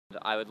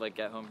I would like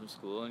get home from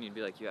school and you'd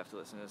be like, you have to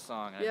listen to this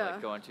song. And I'd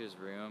like go into his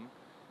room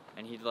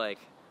and he'd like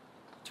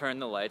turn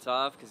the lights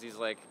off because he's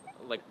like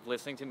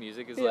listening to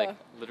music is like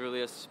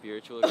literally a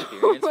spiritual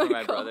experience for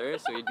my brother.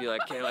 So he'd be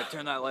like, okay, like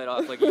turn that light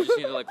off. Like you just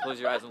need to like close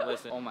your eyes and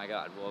listen. Oh my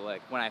God. Well,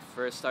 like when I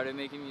first started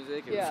making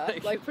music, it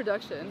was like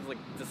production. It was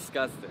like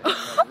disgusting,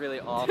 like really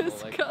awful.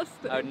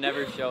 Disgusting. Like I would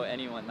never show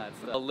anyone that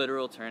stuff. A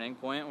literal turning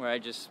point where I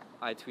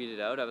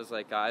tweeted out, I was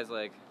like, guys,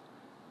 like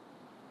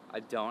I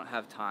don't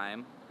have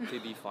time to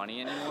be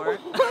funny anymore.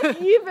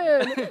 What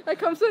even? That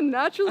comes so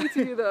naturally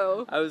to you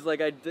though. I was like,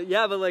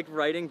 but like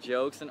writing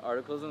jokes and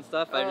articles and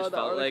stuff, I just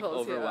felt like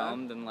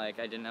overwhelmed and like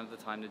I didn't have the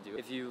time to do it.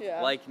 If you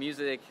like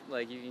music,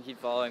 like you can keep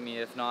following me.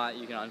 If not,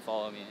 you can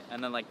unfollow me.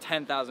 And then like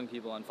 10,000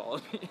 people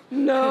unfollowed me.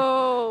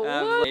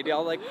 No. Maybe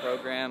I'll like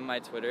program my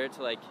Twitter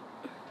to like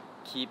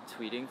keep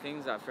tweeting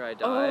things after I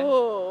die.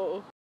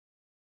 Oh.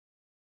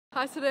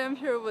 Hi, today I'm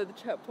here with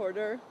CHET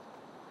Porter.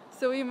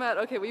 So we met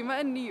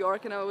in New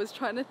York, and I was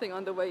trying to think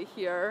on the way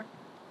here.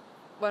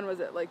 When was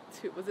it? Like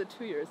was it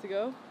 2 years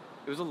ago?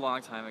 It was a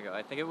long time ago.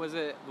 I think it was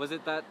that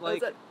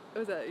like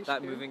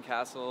that Moving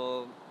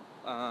Castle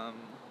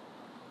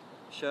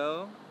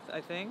show, I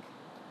think.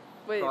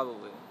 Wait,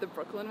 probably the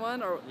Brooklyn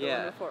one or the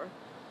one before?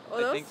 Oh,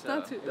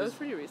 that was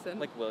pretty recent.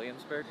 Like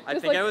Williamsburg. I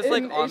think I was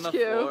like on HQ. The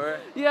floor.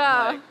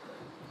 Yeah. Like,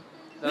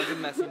 that was a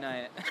messy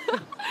night.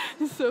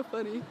 It's so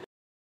funny.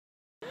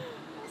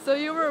 So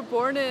you were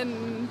born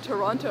in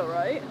Toronto,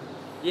 right?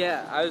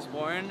 Yeah, I was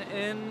born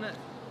in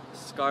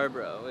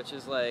Scarborough, which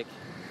is like,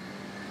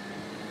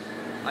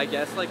 I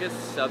guess like a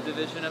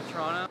subdivision of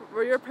Toronto.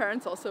 Were your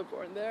parents also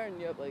born there and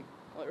you have like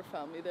all your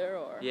family there,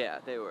 or? Yeah,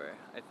 they were,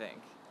 I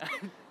think.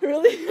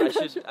 Really?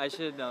 I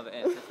should know the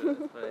answer to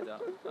this, but I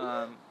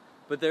don't.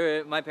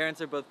 But my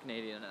parents are both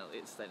Canadian at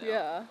least, I know.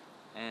 Yeah.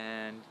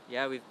 And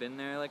yeah, we've been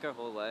there like our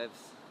whole lives.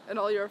 And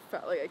all your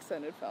like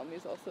extended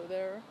family's also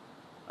there?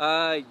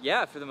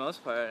 Yeah, for the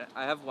most part.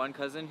 I have one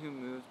cousin who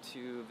moved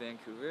to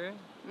Vancouver,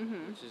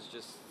 which is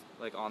just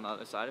like on the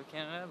other side of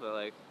Canada, but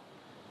like,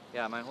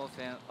 yeah, my whole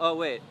family. Oh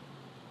wait,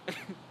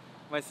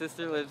 my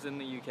sister lives in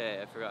the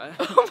UK. I forgot.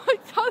 Oh my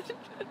God!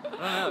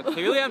 I don't know.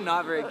 Clearly, I'm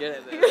not very good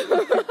at this.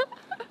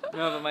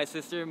 No, but my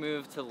sister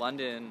moved to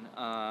London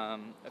a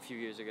few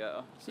years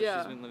ago, so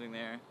she's been living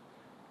there,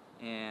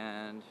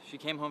 and she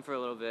came home for a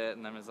little bit,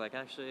 and then was like,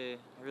 actually,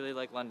 I really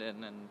like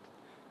London, and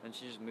then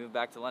she just moved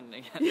back to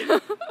London again. Yeah.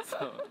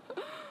 So.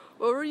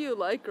 What were you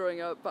like growing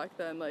up back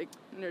then, like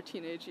in your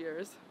teenage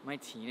years? My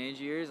teenage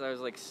years, I was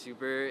like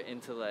super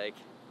into like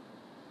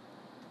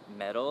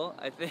metal,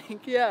 I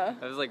think. Yeah.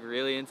 I was like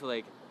really into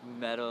like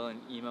metal and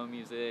emo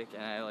music,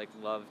 and I like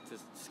loved to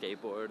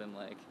skateboard and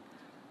like,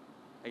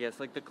 I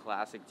guess like the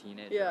classic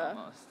teenager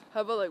almost.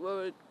 How about like what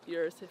were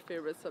your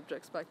favorite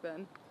subjects back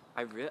then?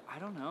 I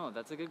don't know.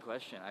 That's a good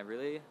question. I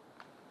really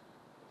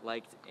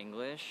liked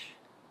English.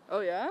 Oh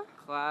yeah?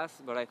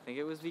 Class, but I think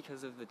it was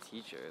because of the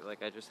teacher.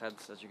 Like I just had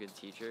such a good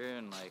teacher,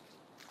 and like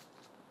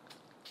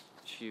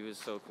she was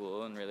so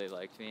cool and really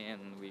liked me,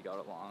 and we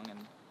got along and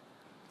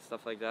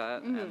stuff like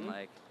that. And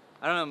like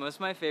I don't know, most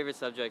of my favorite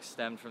subjects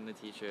stemmed from the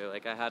teacher.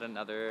 Like I had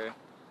another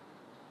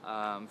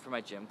for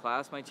my gym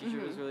class, my teacher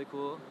was really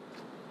cool.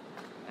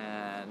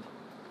 And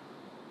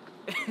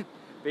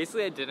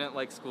basically I didn't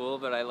like school,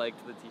 but I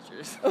liked the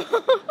teachers.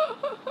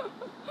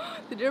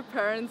 Did your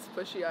parents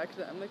push you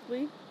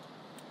academically?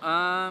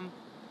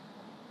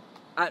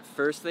 At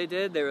first they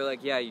did. They were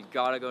like, yeah, you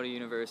gotta go to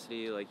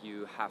university, like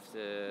you have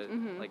to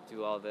like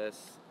do all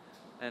this.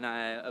 And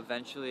I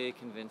eventually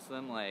convinced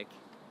them, like,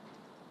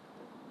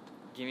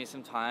 give me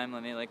some time,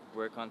 let me like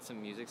work on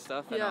some music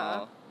stuff, and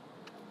I'll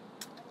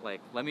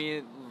like let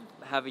me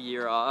have a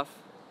year off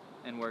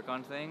and work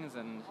on things.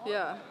 And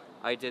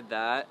I did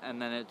that,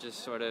 and then it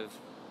just sort of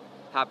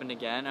happened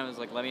again. I was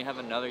like, let me have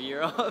another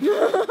year off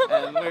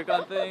and work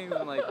on things,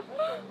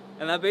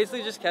 and that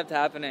basically just kept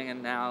happening.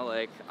 And now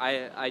like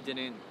I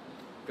didn't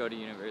go to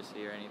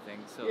university or anything,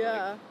 so like,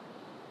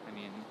 I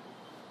mean,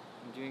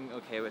 I'm doing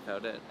okay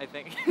without it, I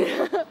think.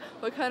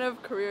 What kind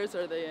of careers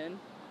are they in?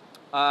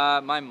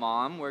 My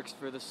mom works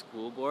for the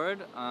school board.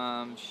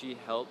 She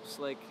helps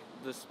like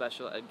the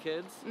special ed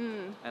kids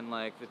and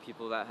like the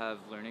people that have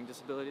learning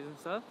disabilities and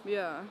stuff.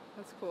 Yeah,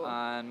 that's cool.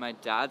 And my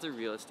dad's a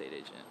real estate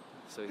agent.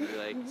 So he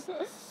like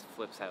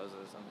flips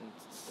houses and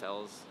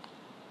sells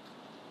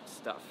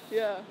stuff.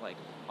 Yeah. Like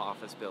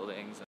office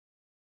buildings.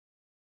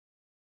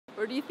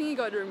 Where do you think you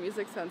got your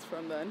music sense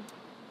from then?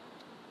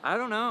 I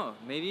don't know.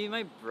 Maybe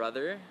my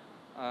brother.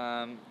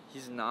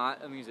 He's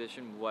not a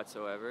musician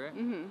whatsoever.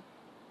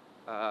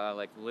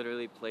 Like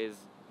literally plays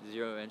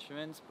 0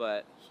 instruments,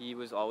 but he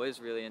was always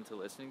really into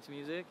listening to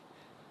music.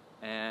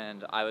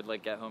 And I would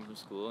like get home from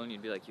school and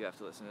he'd be like, you have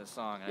to listen to this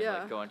song. And I'd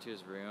like go into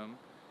his room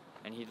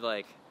and he'd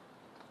like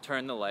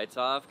turn the lights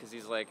off because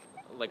he's like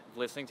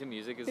listening to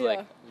music is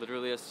like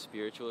literally a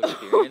spiritual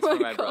experience for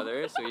my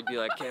brother. So he'd be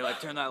like, okay,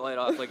 like turn that light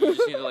off, like you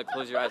just need to like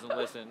close your eyes and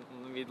listen.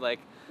 And he'd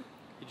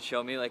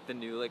show me like the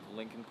new like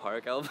Linkin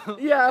Park album.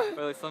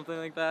 Or like something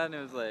like that, and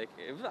it was like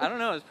I don't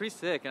know, it was pretty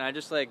sick. And I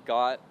just like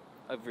got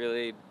a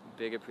really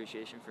big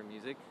appreciation for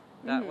music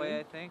that way,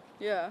 I think.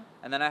 Yeah.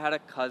 And then I had a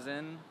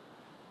cousin,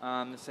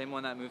 the same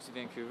one that moved to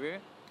Vancouver.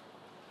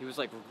 He was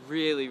like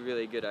really,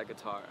 really good at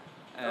guitar.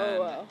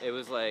 And it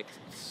was like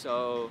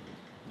so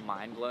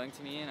mind-blowing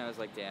to me, and I was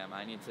like, damn,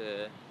 I need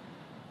to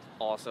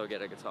also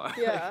get a guitar.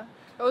 Yeah.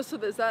 Oh, so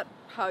is that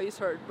how you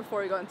started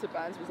before you got into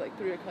bands, was like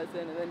through your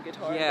cousin and then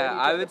guitar? Yeah,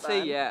 I would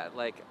say yeah.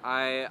 Like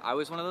I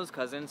was one of those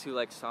cousins who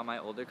like saw my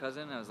older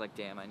cousin and I was like,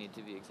 damn, I need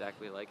to be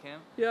exactly like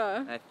him. Yeah.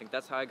 And I think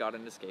that's how I got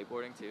into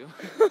skateboarding too.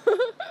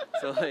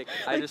 So like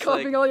I just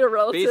copying all your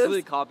relatives.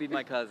 Basically copied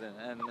my cousin,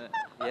 and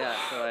yeah,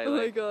 so I oh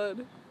my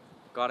god.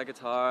 got a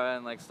guitar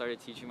and like started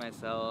teaching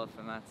myself,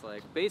 and that's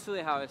like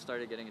basically how I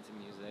started getting into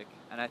music.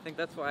 And I think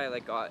that's why I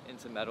like got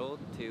into metal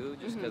too,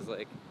 just because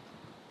like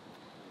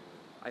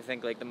I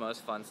think like the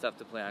most fun stuff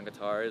to play on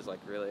guitar is like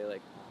really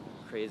like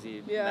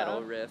crazy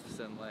metal riffs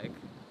and like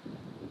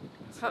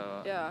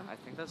so I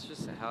think that's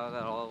just how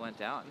that all went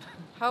down.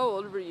 How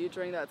old were you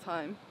during that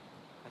time?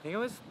 I think I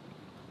was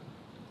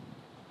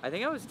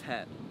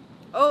 10.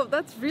 Oh,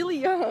 that's really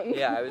young.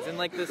 Yeah, I was in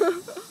like the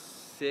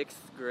 6th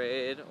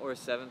grade or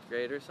 7th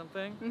grade or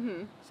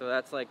something. So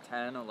that's like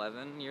 10,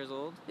 11 years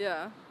old.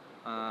 Yeah.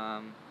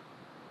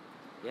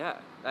 Yeah,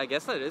 I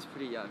guess that is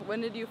pretty young. When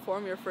did you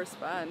form your first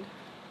band?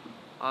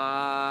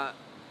 My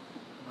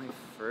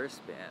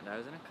first band, I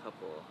was in a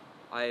couple.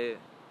 I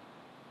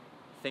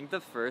think the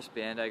first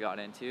band I got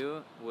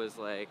into was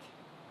like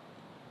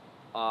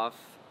off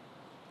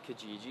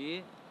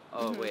Kijiji.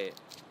 Oh wait,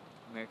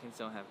 Americans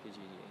don't have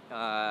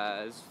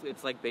Kijiji.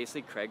 It's like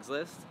basically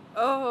Craigslist.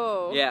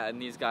 Oh. Yeah, and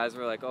these guys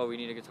were like, oh, we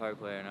need a guitar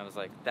player, and I was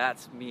like,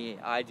 that's me,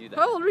 I do that.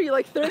 How old were you,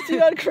 like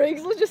 13 on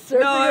Craigslist just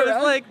surfing No, I was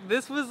around? like,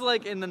 this was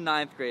like in the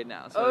 9th grade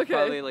now, so I was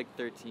probably like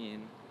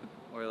 13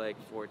 or like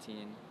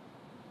 14.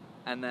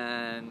 And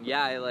then,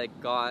 yeah, I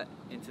like got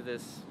into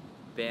this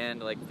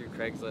band like through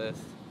Craigslist.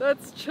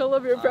 That's chill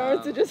of your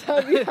parents to just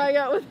have you hang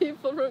out with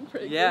people from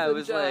Craigslist. Yeah, it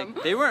was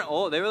like, they weren't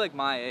old, they were like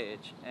my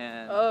age.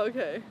 And oh,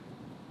 okay.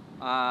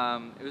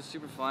 it was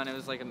super fun. It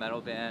was like a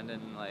metal band,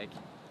 and like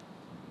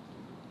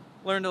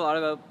learned a lot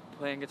about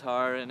playing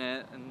guitar in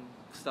it and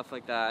stuff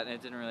like that, and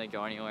it didn't really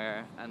go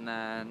anywhere. And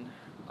then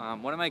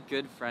one of my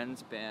good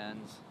friends'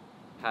 bands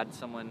had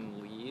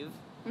someone leave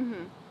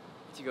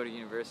to go to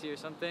university or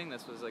something.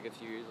 This was like a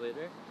few years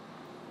later,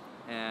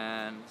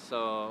 and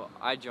so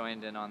I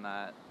joined in on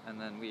that,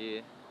 and then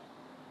we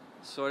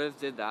sort of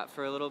did that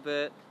for a little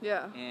bit.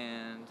 Yeah.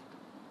 And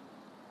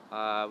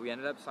we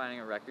ended up signing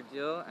a record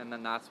deal, and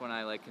then that's when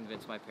I like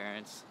convinced my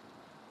parents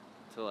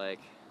to like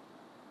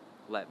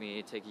let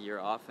me take a year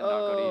off and not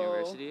go to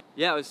university.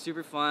 Yeah, it was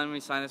super fun. We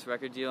signed this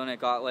record deal, and it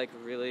got like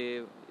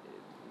really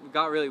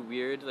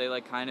weird. They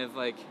like kind of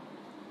like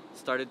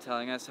started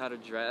telling us how to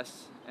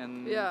dress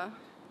and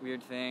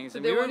weird things. So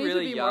and they we were wanted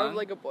really to be young. more of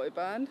like a boy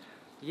band?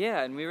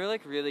 Yeah, and we were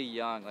like really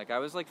young. Like I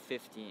was like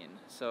 15,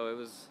 so it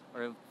was,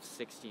 or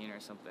 16 or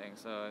something.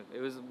 So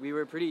we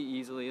were pretty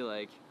easily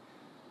like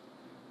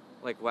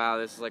wow,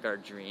 this is like our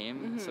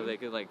dream. So they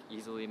could like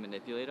easily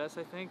manipulate us,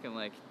 I think, and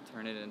like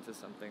turn it into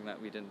something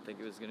that we didn't think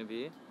it was gonna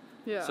be.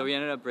 Yeah. So we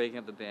ended up breaking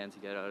up the band to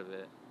get out of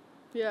it.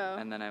 Yeah.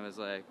 And then I was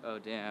like, oh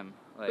damn.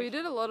 Like, but you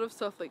did a lot of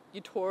stuff, like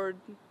you toured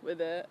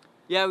with it.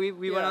 Yeah,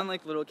 we went on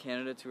like little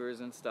Canada tours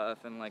and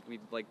stuff, and like we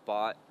like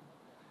bought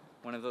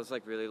one of those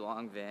like really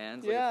long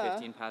vans, like a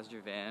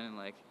 15-passenger van, and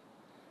like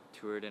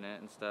toured in it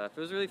and stuff. It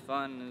was really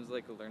fun. It was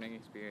like a learning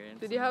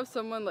experience. Did you have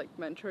someone like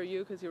mentor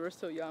you because you were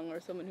so young,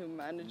 or someone who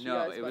managed you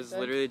guys? No, it was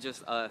literally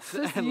just us.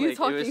 Just and you like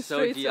talking it was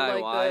so straight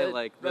DIY. to,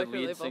 like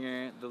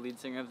the lead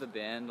singer of the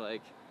band,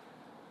 like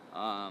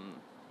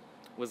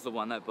was the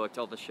one that booked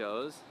all the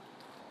shows,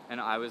 and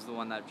I was the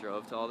one that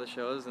drove to all the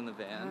shows in the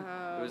van.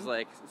 It was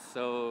like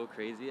so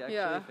crazy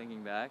actually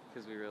thinking back,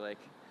 because we were like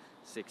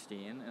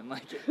 16 and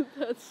like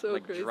that's so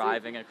like crazy.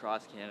 Driving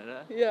across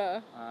Canada.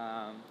 Yeah.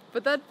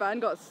 But that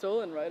van got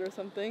stolen, right, or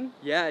something?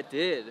 Yeah, it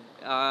did.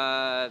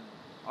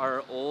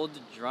 Our old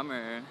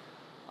drummer,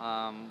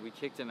 we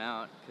kicked him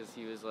out because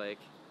he was like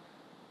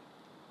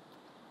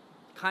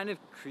kind of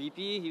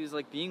creepy. He was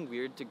like being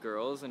weird to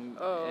girls, and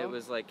it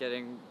was like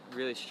getting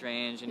really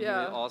strange, and he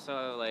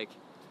also like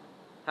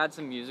had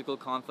some musical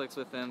conflicts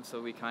with him,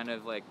 so we kind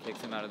of like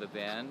kicked him out of the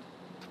band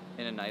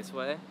in a nice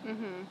way.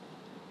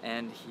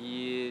 And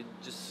he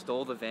just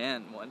stole the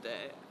van one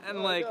day, and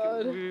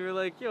we were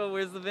like, yo,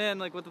 where's the van,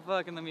 like what the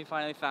fuck? And then we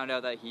finally found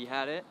out that he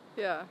had it.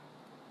 Yeah.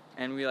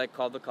 And we like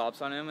called the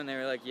cops on him, and they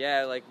were like,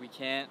 yeah, like we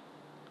can't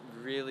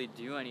really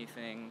do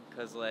anything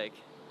because like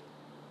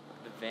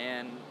the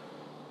van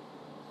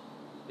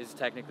is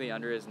technically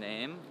under his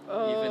name,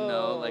 even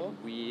though like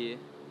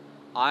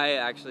I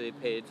actually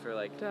paid for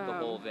like the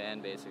whole van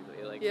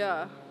basically. Like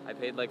I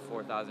paid like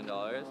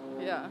 $4,000.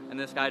 Yeah. And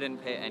this guy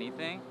didn't pay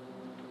anything,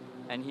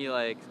 and he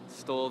like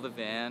stole the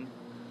van.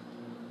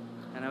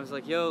 And I was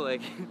like, yo,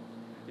 like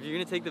if you're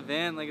gonna take the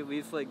van, like at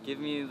least like give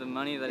me the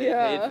money that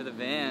I paid for the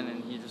van.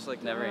 And he just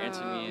like never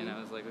answered me, and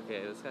I was like,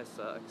 okay, this guy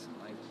sucks. And,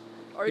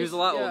 like he was a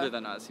lot older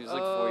than us. He was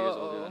like 4 years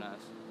older than us.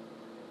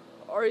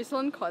 are you still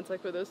in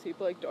contact with those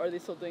people? Like, are they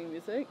still doing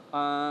music?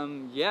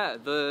 Yeah,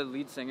 the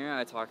lead singer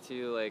I talk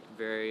to like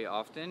very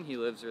often. He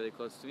lives really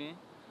close to me.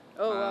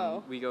 Oh,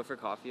 wow. We go for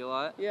coffee a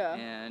lot. Yeah.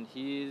 And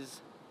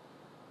he's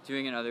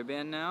doing another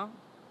band now.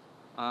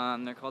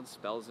 They're called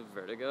Spells of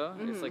Vertigo.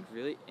 It's like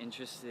really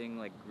interesting,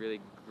 like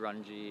really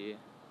grungy,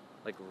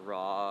 like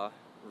raw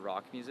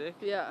rock music.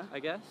 Yeah. I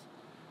guess.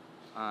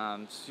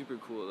 Super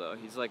cool though.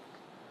 He's like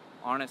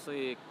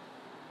honestly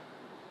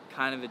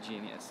kind of a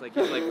genius. Like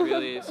he's like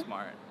really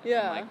smart.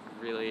 Yeah. And, like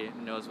really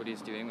knows what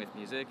he's doing with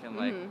music and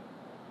like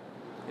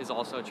is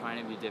also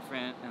trying to be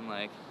different and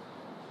like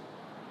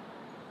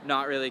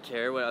not really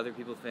care what other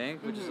people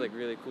think, which is like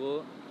really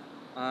cool.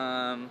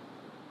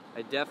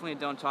 I definitely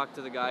don't talk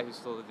to the guy who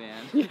stole the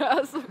van.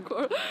 Yes, of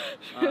course.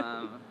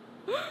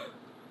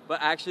 But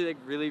actually, like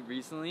really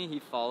recently, he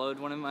followed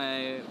one of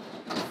my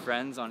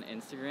friends on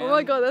Instagram. Oh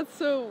my god, that's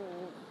so.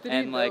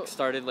 And like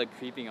started like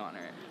creeping on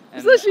her.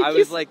 And so I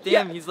was like,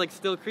 damn, he's like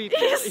still creeping.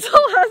 He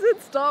still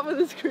hasn't stopped with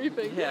his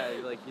creeping. Yeah,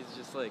 like he's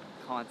just like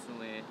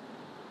constantly.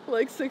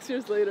 Like 6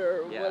 years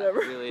later or whatever.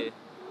 Really.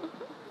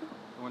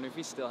 I wonder if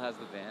he still has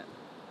the van.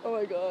 Oh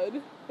my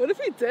god. What if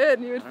he did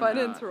and you would find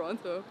it in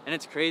Toronto? And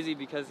it's crazy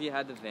because he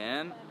had the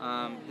van,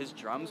 his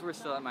drums were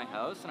still at my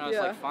house and I was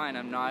like, fine,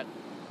 I'm not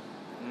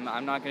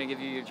gonna give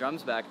you your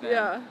drums back then.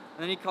 Yeah. And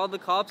then he called the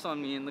cops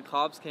on me and the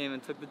cops came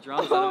and took the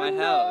drums out of my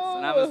house.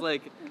 And I was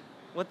like,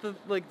 what the,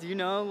 like, do you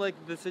know, like,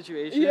 the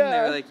situation? Yeah. And they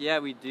were like, yeah,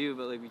 we do,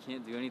 but, like, we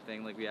can't do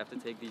anything. Like, we have to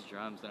take these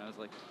drums. And I was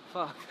like,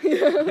 fuck.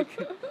 Like,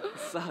 it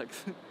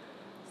sucks.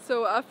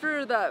 So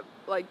after that,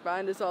 like,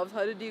 band dissolved,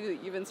 how did you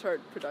even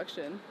start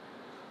production?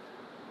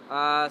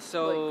 Like,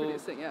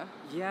 producing, yeah.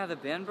 Yeah, the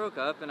band broke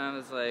up and I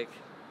was, like,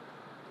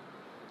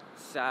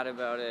 sad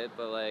about it,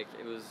 but, like,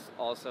 it was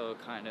also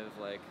kind of,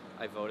 like,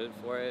 I voted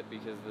for it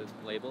because the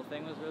label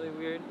thing was really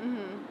weird.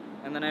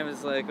 And then I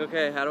was like,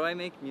 okay, how do I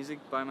make music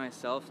by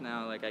myself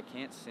now? Like, I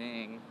can't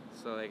sing,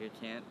 so, like, I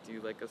can't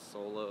do, like, a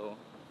solo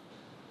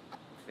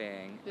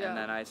thing. Yeah. And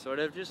then I sort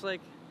of just,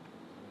 like,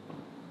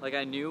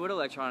 I knew what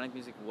electronic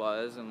music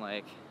was, and,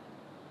 like,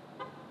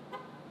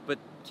 but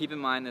keep in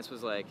mind this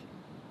was, like,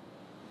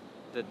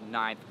 the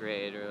 9th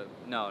grade, or,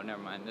 no,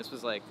 never mind. This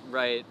was, like,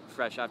 right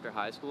fresh after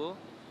high school.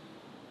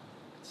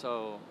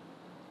 So,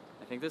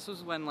 I think this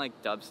was when,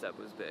 like, dubstep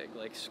was big.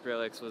 Like,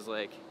 Skrillex was,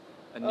 like,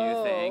 a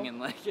new thing, and,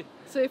 like...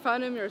 So you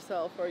found him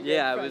yourself, or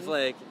yeah, it was,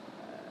 like,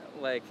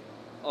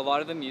 a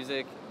lot of the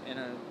music in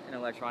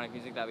electronic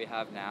music that we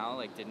have now,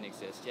 like, didn't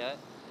exist yet.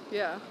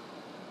 Yeah.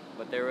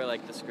 But there were,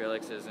 like, the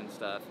Skrillexes and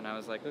stuff, and I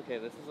was like, okay,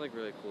 this is, like,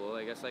 really cool.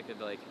 I guess I could,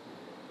 like,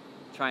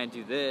 try and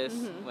do this.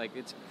 Like,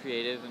 it's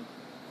creative and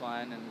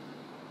fun, and...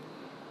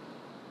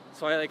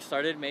 So I, like,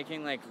 started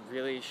making, like,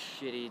 really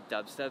shitty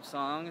dubstep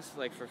songs,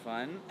 like, for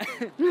fun.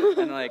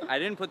 And, like, I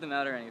didn't put them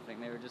out or anything.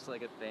 They were just,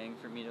 like, a thing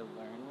for me to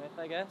learn with,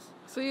 I guess.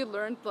 So you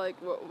learned,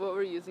 like, what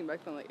were you using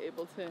back then, like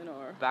Ableton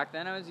or? Back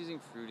then I was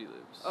using Fruity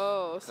Loops.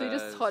 Oh, so you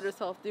just taught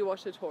yourself. Do you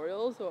watch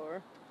tutorials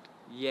or?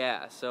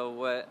 Yeah, so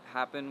what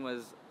happened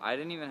was I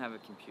didn't even have a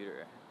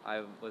computer.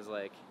 I was,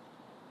 like,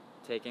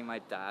 taking my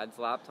dad's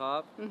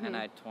laptop and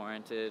I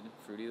torrented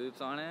Fruity Loops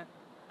on it.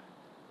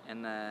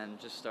 And then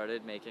just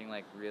started making,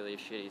 like, really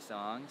shitty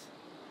songs.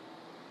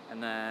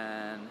 And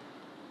then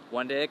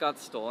one day it got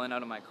stolen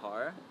out of my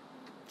car.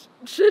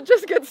 Shit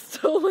just gets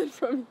stolen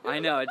from you. I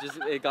know,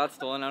 it got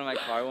stolen out of my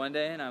car one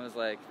day, and I was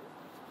like,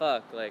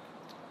 fuck, like,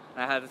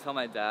 and I had to tell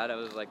my dad. I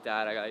was like,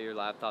 Dad, I got your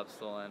laptop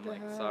stolen,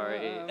 like,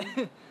 sorry.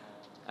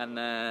 And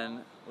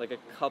then, like,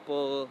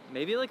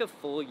 maybe like a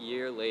full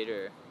year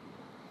later,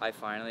 I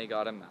finally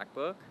got a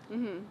MacBook.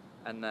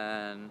 And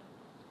then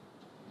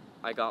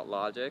I got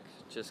Logic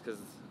just because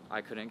I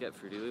couldn't get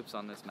Fruity Loops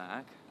on this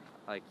Mac.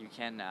 Like, you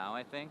can now,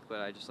 I think, but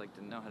I just, like,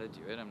 didn't know how to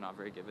do it. I'm not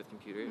very good with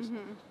computers.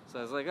 So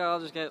I was like, oh,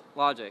 I'll just get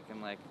Logic,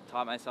 and, like,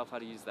 taught myself how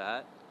to use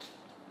that.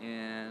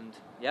 And,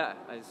 yeah,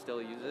 I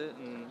still use it,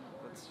 and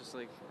that's just,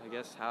 like, I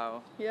guess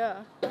how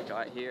I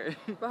got here.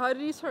 But how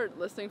did you start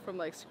listening from,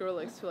 like,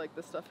 Skrillex to, like,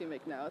 the stuff you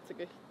make now? It's,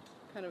 like,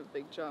 a kind of a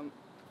big jump.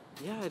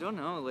 Yeah, I don't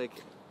know, like,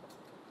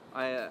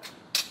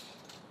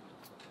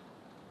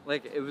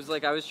 it was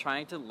like I was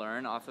trying to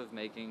learn off of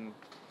making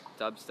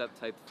dubstep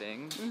type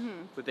things,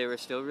 but they were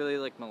still really,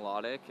 like,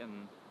 melodic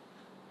and,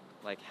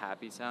 like,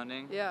 happy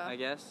sounding, I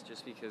guess,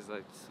 just because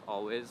that's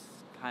always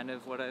kind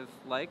of what I've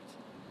liked,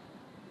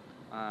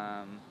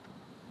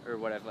 or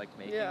what I've liked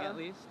making at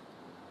least.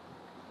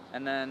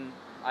 And then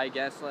I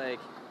guess, like,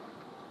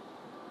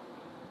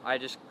 I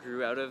just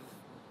grew out of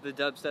the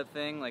dubstep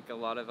thing like a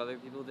lot of other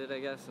people did,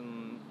 I guess,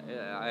 and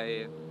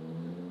I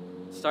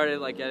started,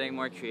 like, getting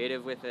more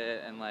creative with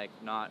it and, like,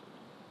 not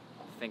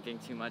thinking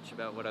too much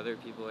about what other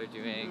people are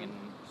doing and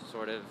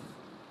sort of,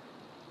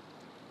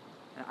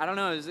 I don't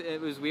know, it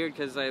was weird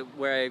because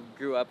where I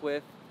grew up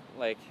with,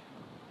 like,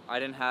 I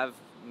didn't have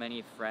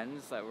many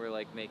friends that were,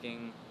 like,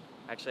 making,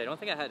 actually I don't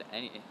think I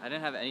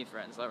didn't have any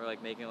friends that were,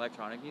 like, making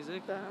electronic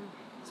music. Damn.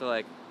 So,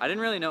 like, I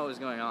didn't really know what was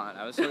going on.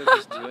 I was sort of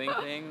just doing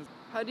things.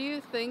 How do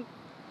you think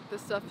the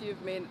stuff you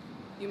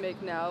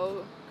make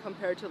now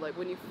compared to, like,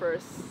 when you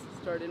first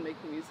started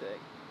making music?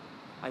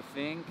 I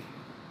think,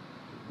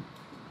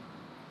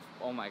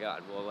 oh my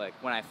god, well, like,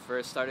 when I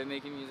first started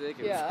making music,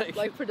 it was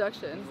like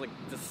production. It was,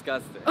 like,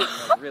 disgusting,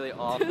 like, really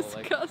awful.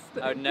 Disgusting.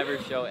 Like, I would never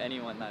show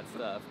anyone that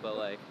stuff, but,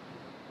 like,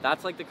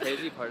 that's, like, the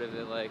crazy part of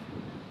it. Like,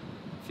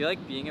 I feel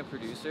like being a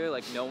producer,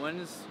 like, no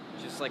one's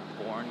just, like,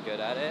 born good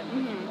at it.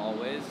 Like, you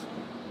always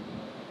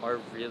are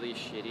really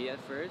shitty at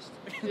first.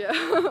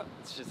 Yeah.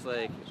 It's just,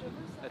 like,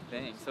 a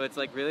thing. So it's,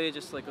 like, really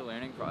just, like, a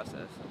learning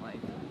process. And, like,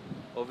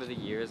 over the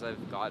years,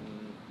 I've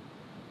gotten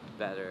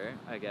better,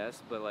 I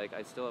guess, but, like,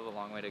 I still have a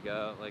long way to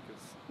go. Like,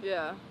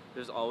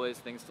 there's always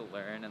things to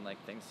learn and,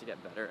 like, things to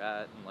get better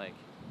at and, like,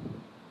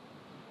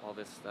 all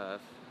this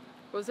stuff.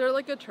 Was there,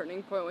 like, a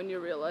turning point when you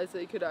realized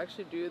that you could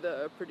actually do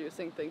the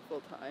producing thing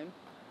full time?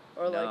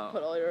 Or, like,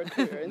 put all your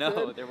career into it?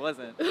 No, there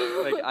wasn't.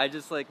 Like, I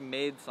just, like,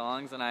 made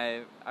songs, and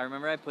I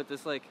remember I put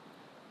this, like,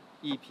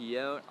 EP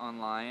out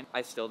online.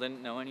 I still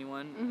didn't know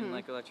anyone in,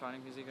 like,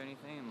 electronic music or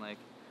anything, and, like,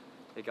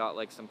 it got,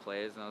 like, some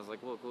plays, and I was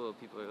like, well, cool,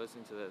 people are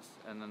listening to this.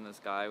 And then this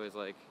guy was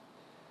like,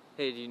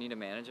 hey, do you need a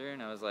manager?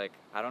 And I was like,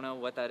 I don't know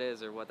what that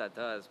is or what that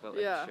does, but,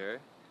 like, sure.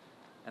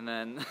 And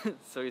then,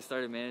 so he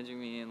started managing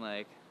me and,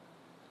 like,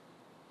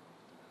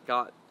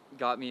 got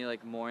me,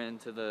 like, more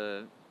into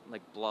the,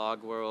 like,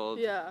 blog world,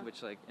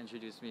 which, like,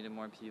 introduced me to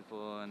more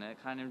people, and it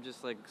kind of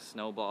just, like,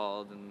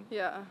 snowballed, and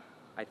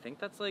I think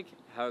that's, like,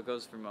 how it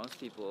goes for most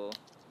people.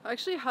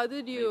 Actually, how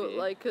did you,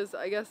 like, because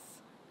I guess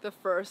the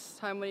first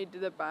time when you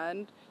did the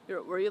band,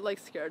 were you, like,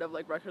 scared of,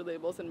 like, record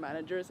labels and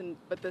managers,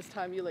 but this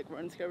time you, like,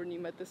 weren't scared when you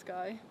met this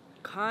guy?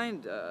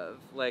 Kind of.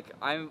 Like,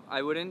 I'm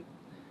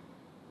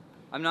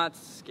not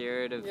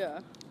scared of,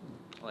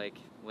 like,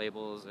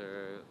 labels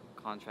or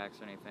contracts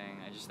or anything.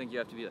 I just think you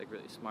have to be, like,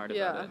 really smart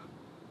about it.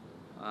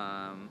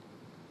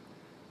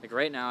 Like,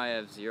 right now I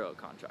have 0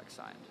 contracts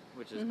signed,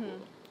 which is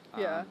cool.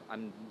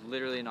 I'm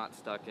literally not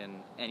stuck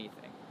in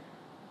anything.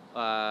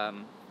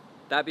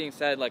 That being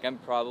said, like, I'm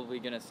probably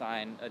gonna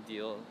sign a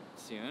deal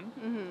soon.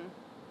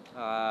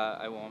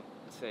 I won't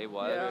say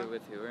what or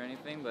with who or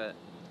anything,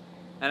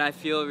 and I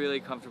feel really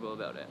comfortable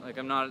about it. Like,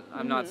 I'm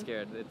not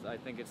scared. I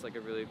think it's, like,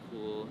 a really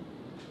cool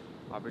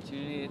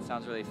opportunity. It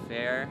sounds really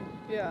fair.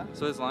 Yeah.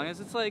 So as long as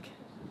it's, like,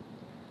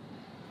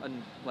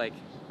 like,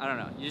 I don't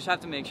know, you just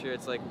have to make sure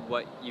it's, like,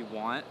 what you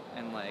want,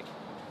 and, like,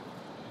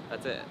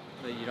 that's it.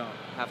 That you don't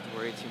have to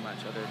worry too much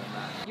other than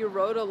that. You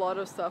wrote a lot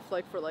of stuff,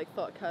 like, for, like,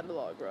 Thought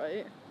Catalog,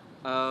 right?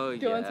 Oh,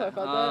 Do you want to talk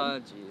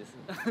about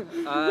that? Oh,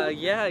 jeez.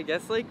 Yeah, I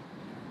guess, like,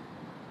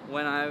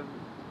 when I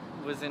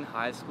was in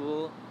high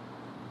school,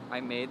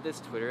 I made this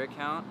Twitter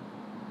account.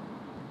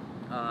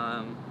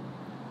 I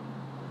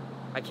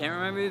can't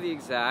remember the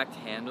exact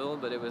handle,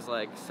 but it was,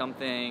 like,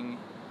 something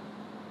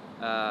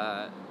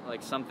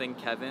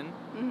Kevin,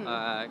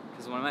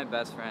 because one of my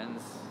best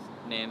friends'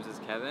 names is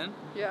Kevin.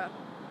 Yeah.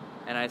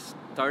 And I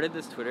started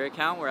this Twitter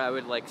account where I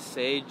would, like,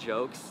 say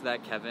jokes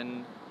that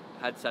Kevin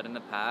had said in the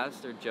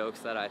past, or jokes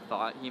that I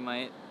thought he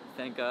might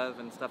think of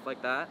and stuff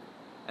like that.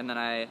 And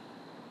then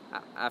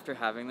after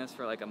having this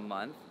for, like, a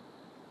month,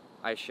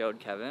 I showed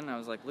Kevin. I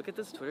was like, look at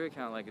this Twitter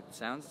account. Like, it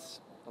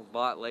sounds a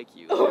lot like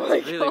you.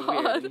 It's really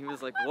weird. And he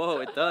was like, whoa,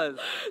 it does.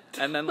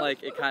 And then,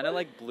 like, it kind of,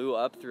 like, blew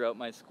up throughout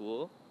my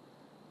school.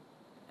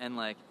 And,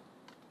 like,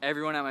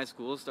 everyone at my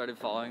school started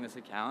following this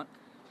account,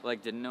 but,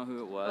 like, didn't know who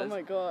it was. Oh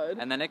my god.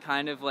 And then it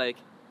kind of, like,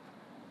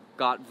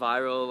 got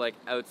viral, like,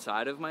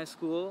 outside of my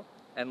school.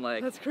 And,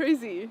 like, that's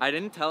crazy. I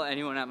didn't tell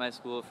anyone at my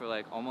school for,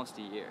 like, almost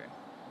a year.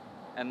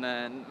 And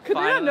then could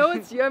they not know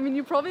it's you? I mean,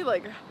 you probably,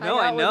 like, hang no,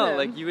 out I know. with him.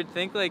 Like, you would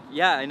think, like,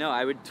 yeah, I know.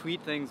 I would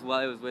tweet things while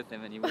I was with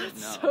him, and he wouldn't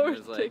know. So it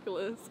was,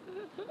 ridiculous.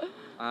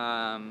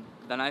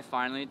 Then I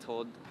finally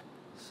told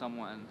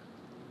someone.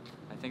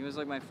 I think it was,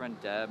 like, my friend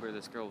Deb or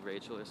this girl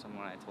Rachel or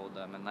someone. I told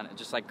them, and then it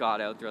just, like,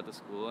 got out throughout the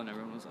school, and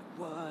everyone was like,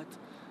 "What?"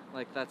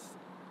 Like, that's,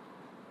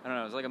 I don't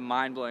know. It was, like, a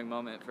mind-blowing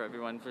moment for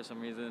everyone for some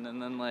reason.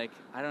 And then, like,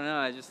 I don't know.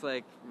 I just,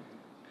 like,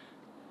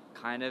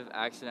 kind of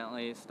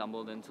accidentally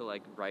stumbled into,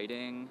 like,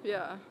 writing.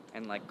 Yeah.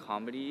 And, like,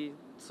 comedy,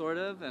 sort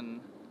of,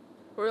 and...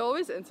 Were you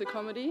always into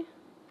comedy?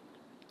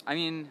 I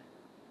mean,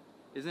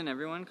 isn't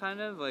everyone kind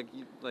of, like,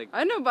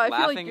 I know, but I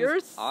feel like you're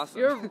awesome.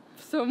 You're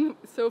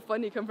so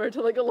funny compared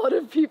to, like, a lot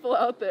of people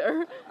out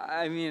there.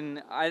 I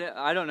mean,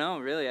 I don't know,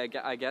 really.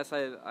 I guess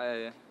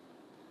I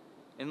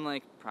in,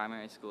 like,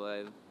 primary school,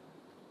 I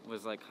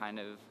was, like, kind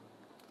of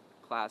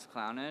class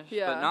clownish.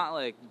 Yeah. But not,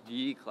 like,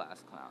 the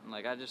class clown.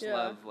 Like, I just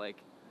love, like,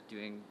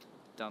 doing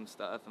dumb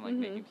stuff and, like,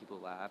 making people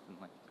laugh, and,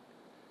 like,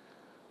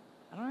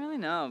 I don't really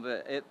know,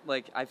 but it,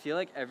 like, I feel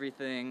like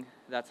everything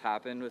that's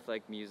happened with,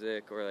 like,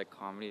 music or, like,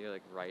 comedy or,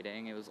 like,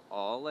 writing, it was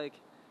all, like,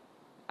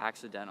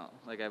 accidental.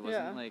 Like, I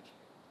wasn't, like,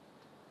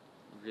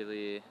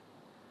 really,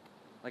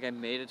 like, I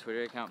made a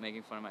Twitter account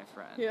making fun of my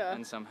friend,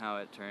 and somehow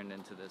it turned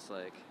into this,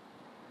 like,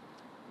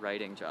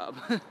 writing job.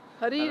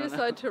 How do you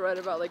decide to write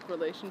about, like,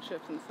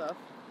 relationships and stuff?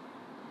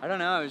 I don't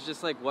know, it was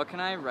just, like, what can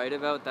I write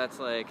about that's,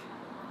 like,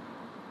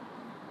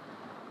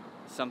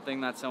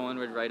 something that someone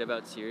would write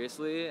about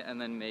seriously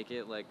and then make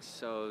it like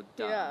so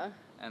dumb. Yeah.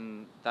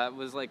 And that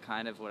was like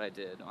kind of what I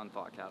did on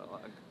Thought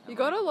Catalog. You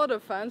got a lot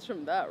of fans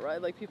from that,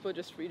 right? Like people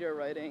just read your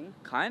writing.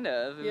 Kind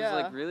of. It was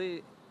like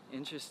really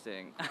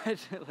interesting.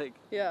 Like,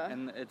 yeah.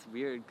 And it's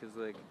weird because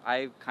like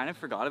I kind of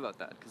forgot about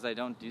that because I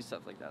don't do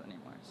stuff like that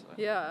anymore. So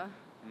yeah.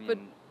 I mean, but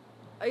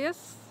I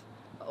guess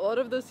a lot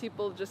of those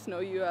people just know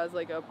you as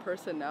like a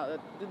person now.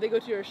 Did they go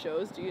to your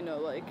shows? Do you know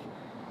like?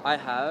 I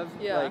have.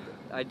 Yeah. Like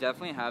I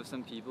definitely have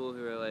some people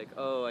who are like,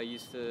 oh, I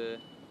used to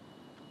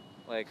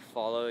like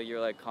follow your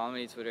like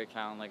comedy Twitter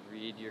account, like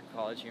read your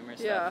college humor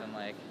stuff, and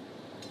like,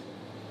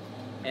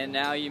 and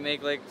now you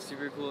make like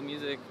super cool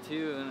music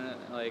too, and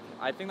like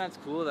I think that's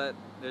cool that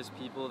there's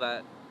people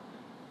that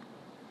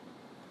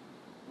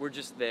were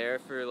just there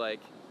for like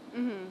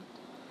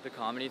the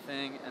comedy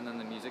thing, and then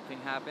the music thing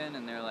happened,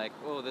 and they're like,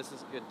 oh, this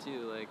is good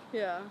too, like,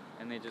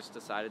 and they just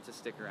decided to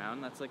stick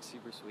around. That's like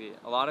super sweet.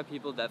 A lot of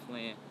people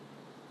definitely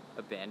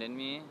abandoned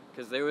me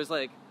because there was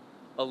like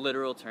a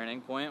literal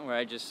turning point where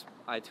I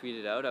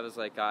tweeted out, I was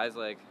like, guys,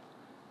 like,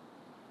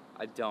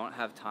 I don't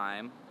have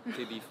time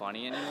to be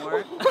funny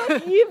anymore.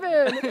 What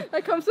even?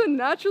 That comes so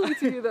naturally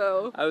to you,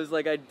 though. I was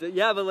like,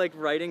 but like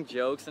writing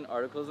jokes and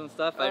articles and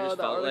stuff, I just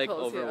felt like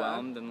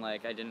overwhelmed and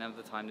like I didn't have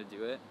the time to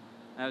do it.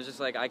 And I was just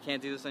like, I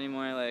can't do this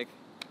anymore. Like,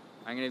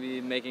 I'm gonna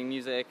be making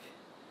music,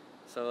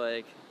 so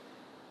like,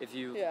 if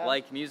you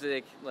like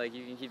music, like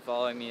you can keep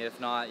following me. If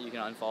not, you can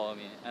unfollow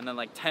me. And then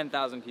like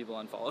 10,000 people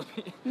unfollowed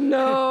me.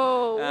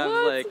 No. And I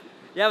was like,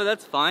 yeah, but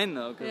that's fine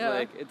though, because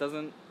like it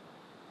doesn't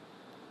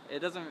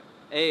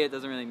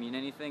really mean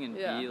anything, and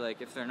B,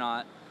 like if they're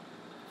not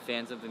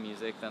fans of the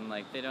music, then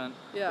like they don't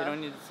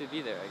need to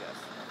be there, I guess.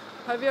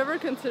 Have you ever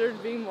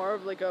considered being more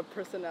of like a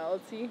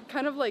personality,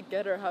 kind of like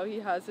Getter, how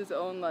he has his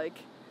own like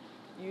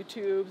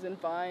YouTubes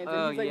and Vines,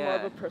 and he's like more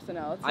of a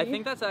personality? I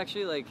think that's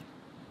actually like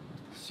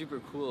super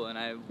cool, and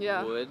I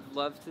would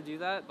love to do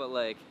that, but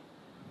like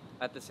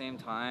at the same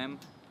time,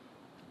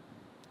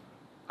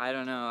 I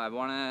don't know,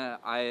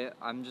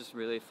 I'm just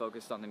really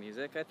focused on the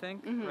music, I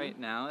think, right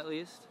now at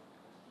least.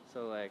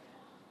 So like,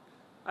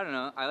 I don't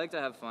know, I like to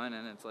have fun,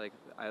 and it's like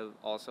I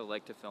also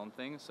like to film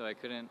things, so I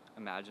couldn't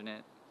imagine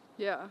it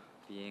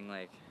being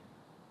like,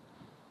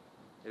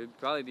 it would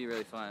probably be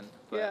really fun,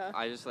 but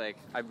I just like,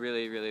 I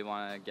really, really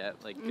want to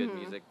get like good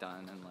music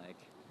done, and like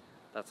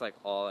that's like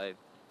all I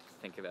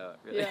think about,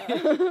 really.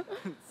 Yeah.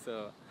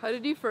 So how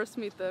did you first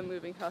meet the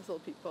Moving Castle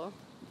people?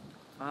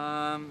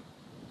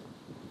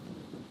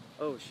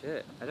 Oh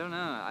shit, I don't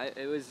know.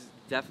 It was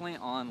definitely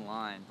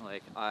online.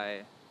 Like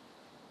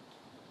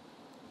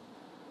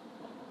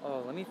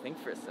let me think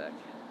for a sec.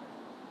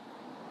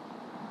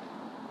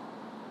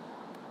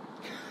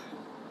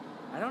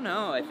 I don't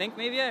know. I think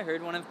maybe I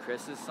heard one of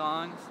Chris's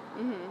songs.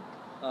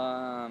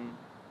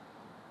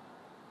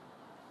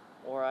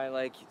 Or I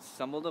like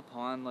stumbled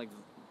upon like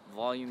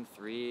Volume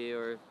 3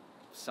 or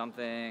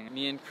something.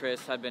 Me and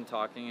Chris had been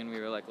talking, and we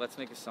were like, let's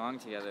make a song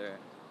together.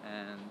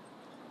 And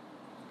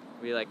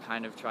we like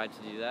kind of tried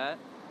to do that.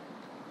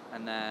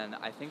 And then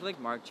I think like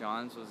Mark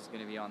Johns was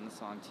gonna be on the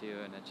song too,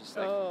 and it just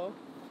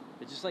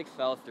like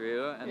fell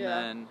through. And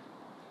then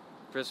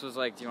Chris was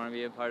like, do you want to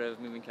be a part of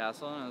Moving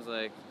Castle? And I was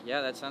like, yeah,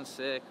 that sounds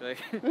sick. Like,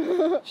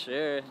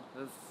 sure,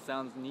 that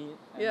sounds neat.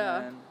 And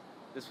then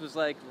this was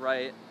like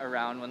right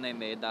around when they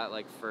made that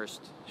like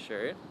first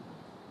shirt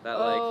that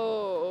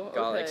like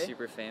got like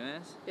super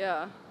famous.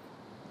 Yeah.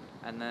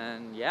 And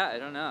then I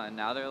don't know. And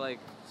now they're like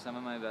some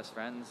of my best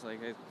friends.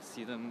 Like I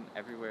see them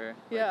everywhere.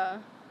 Like,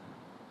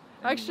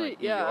 actually,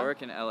 like, New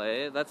York and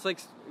LA. That's like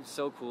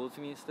so cool to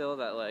me still,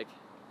 that like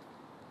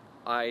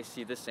I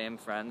see the same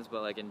friends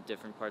but like in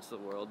different parts of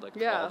the world, like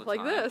all the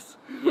like time. this.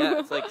 Yeah,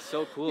 it's like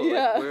so cool.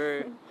 Like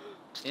we're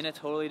in a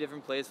totally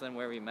different place than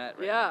where we met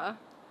right now,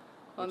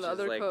 on the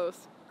other like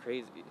coast.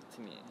 Crazy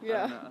to me. I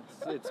don't know.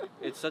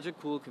 It's such a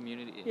cool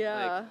community. Like,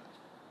 I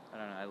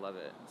don't know, I love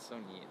it. It's so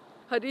neat.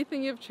 How do you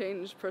think you've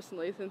changed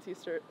personally since you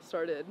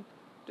started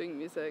doing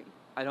music?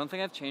 I don't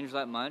think I've changed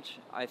that much.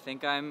 I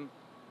think I'm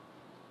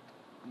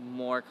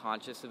more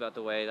conscious about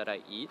the way that I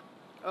eat.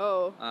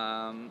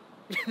 I've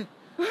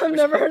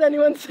never heard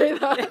anyone say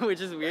that.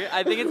 Which is weird.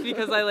 I think it's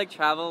because I like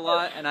travel a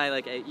lot, and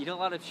I eat a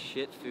lot of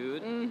shit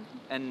food.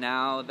 And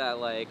now that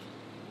like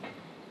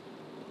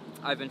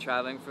I've been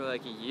traveling for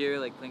like a year,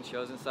 like playing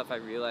shows and stuff, I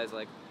realize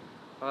like,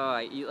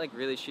 I eat like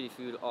really shitty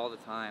food all the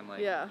time.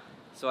 Like,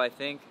 so I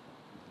think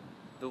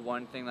the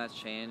one thing that's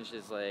changed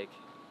is like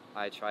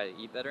I try to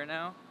eat better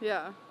now.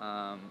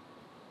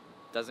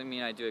 Doesn't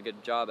mean I do a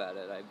good job at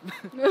it.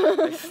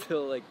 I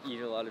still like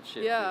eat a lot of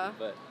shit food,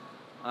 but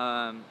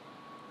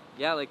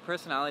like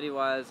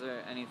personality-wise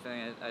or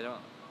anything, I don't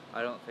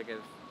think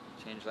I've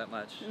changed that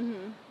much.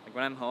 Like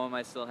when I'm home,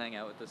 I still hang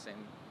out with the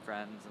same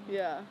friends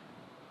and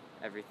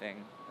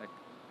everything. Like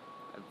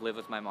I live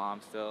with my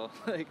mom still.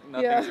 Like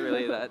nothing's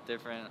really that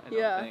different. I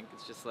don't think.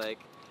 It's just like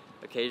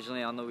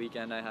occasionally on the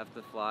weekend I have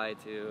to fly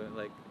to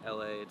like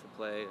LA to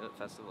play a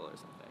festival or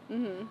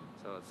something.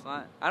 So it's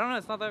not. I don't know.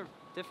 It's not that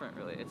different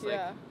really. It's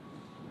like,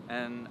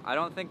 and I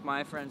don't think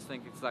my friends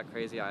think it's that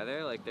crazy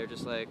either. Like they're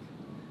just like,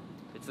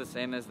 it's the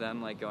same as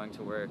them like going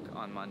to work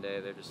on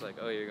Monday. They're just like,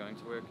 oh, you're going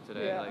to work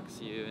today. Yeah. Like,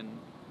 see you in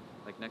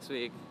like next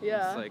week.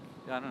 Yeah. It's like,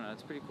 I don't know.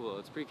 It's pretty cool.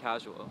 It's pretty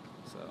casual.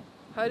 So.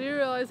 How do you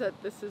realize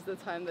that this is the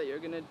time that you're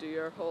gonna do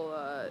your whole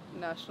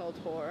national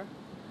tour?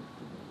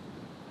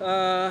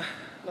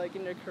 Like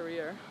in your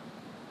career.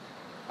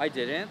 I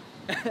didn't.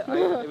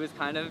 It was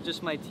kind of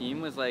just my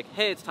team was like,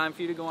 hey, it's time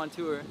for you to go on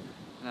tour.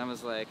 And I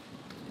was like,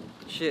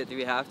 shit, do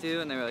we have to?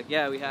 And they were like,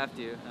 yeah, we have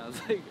to. And I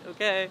was like,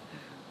 okay,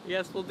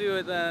 yes, we'll do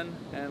it then.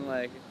 And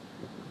like,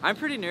 I'm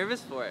pretty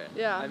nervous for it.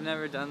 Yeah. I've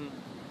never done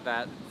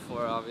that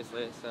before,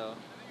 obviously. So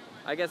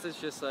I guess it's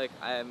just like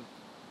I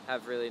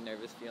have really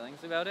nervous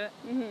feelings about it.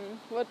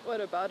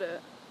 What about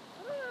it?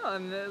 I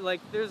don't know. And like,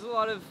 there's a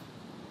lot of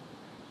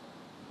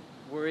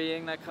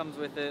worrying that comes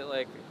with it.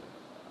 Like,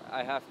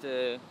 I have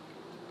to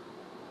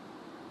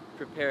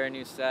prepare a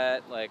new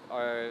set. Like,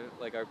 are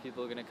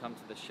people gonna come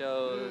to the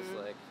shows?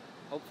 Like,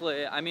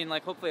 hopefully, I mean,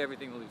 like, hopefully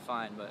everything will be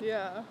fine. But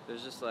yeah,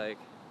 there's just like,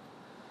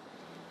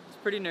 it's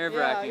pretty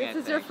nerve-wracking. Yeah, I guess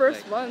it's your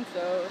first one,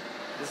 so.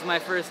 This is my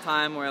first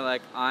time where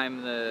like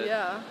I'm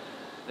the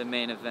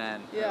main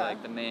event, or, Yeah.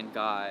 like the main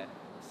guy.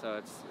 So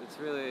it's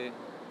really,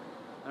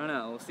 I don't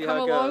know. We'll see Come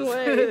how it a long goes.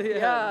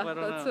 way. I don't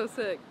That's know. so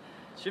sick.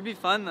 Should be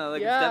fun though.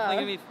 Like, Yeah. it's definitely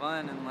gonna be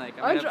fun, and like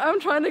I'm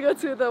trying to go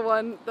to the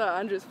one that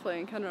Andrew's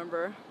playing. Can't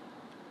remember.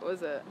 What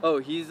was it? Oh,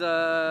 he's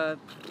Oregon?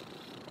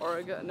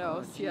 No,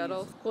 Oh,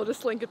 Seattle. geez. We'll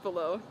just link it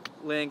below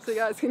links. so you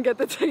guys can get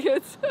the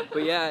tickets.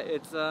 But yeah,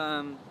 it's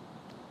I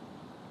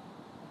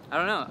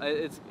don't know.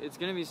 It's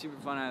gonna be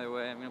super fun either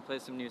way. I'm gonna play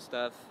some new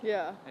stuff.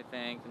 Yeah. I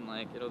think, and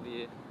like it'll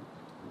be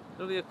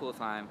a cool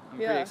time. I'm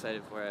Yeah. pretty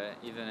excited for it.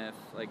 Even if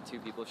like 2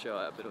 people show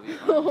up, it'll be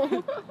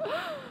fun.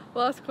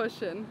 Last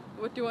question.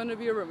 What do you want to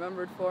be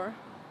remembered for?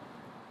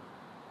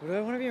 What do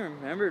I want to be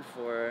remembered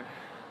for?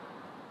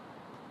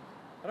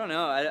 I don't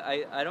know.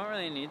 I don't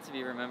really need to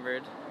be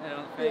remembered. I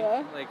don't think.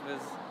 Yeah. Like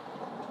this.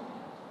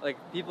 Like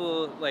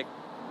people like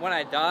when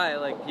I die,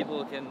 like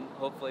people can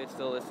hopefully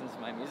still listen to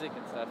my music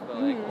and stuff.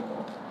 But like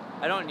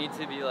I don't need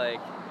to be like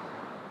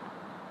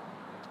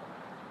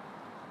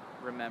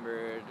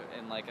remembered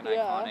in like an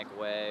iconic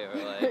way or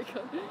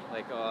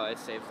like oh, I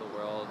saved the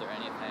world or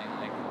anything.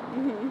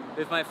 Like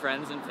if my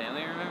friends and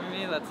family remember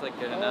me, that's like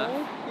good enough.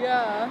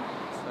 Yeah.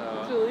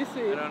 So It's really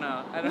sweet.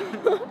 I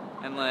don't know.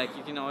 And like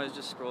you can always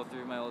just scroll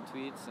through my old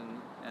tweets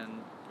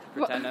and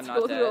pretend I'm not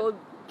Scroll dead. through old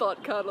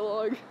thought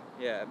catalog.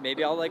 Yeah,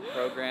 maybe I'll like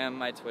program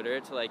my Twitter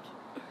to like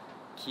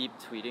keep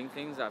tweeting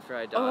things after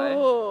I die.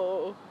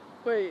 Oh,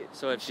 wait.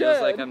 So it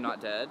feels like I'm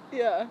not dead.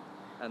 Yeah.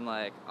 And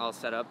like I'll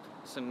set up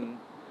some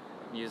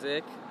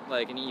music,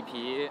 like an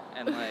EP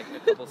and like a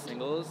couple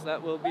singles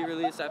that will be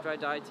released after I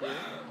die too.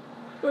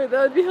 Wait,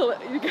 that would be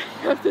hilarious. You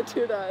have to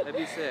do that. That'd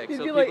be sick. You'd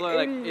So be people like are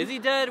like, 80s. is he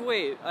dead?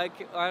 Wait, I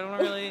don't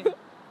really...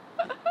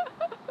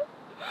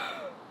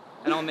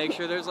 And I'll make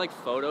sure there's like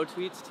photo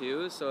tweets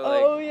too, so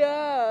like... Oh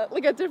yeah,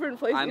 like at different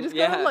places. You just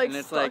gotta like and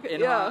it's stalk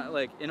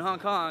like it. in Hong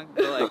Kong,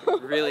 but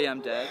like really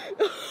I'm dead.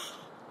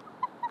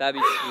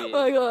 That'd be sweet.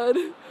 Oh my god,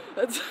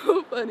 that's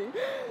so funny.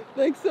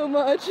 Thanks so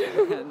much.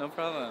 No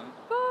problem.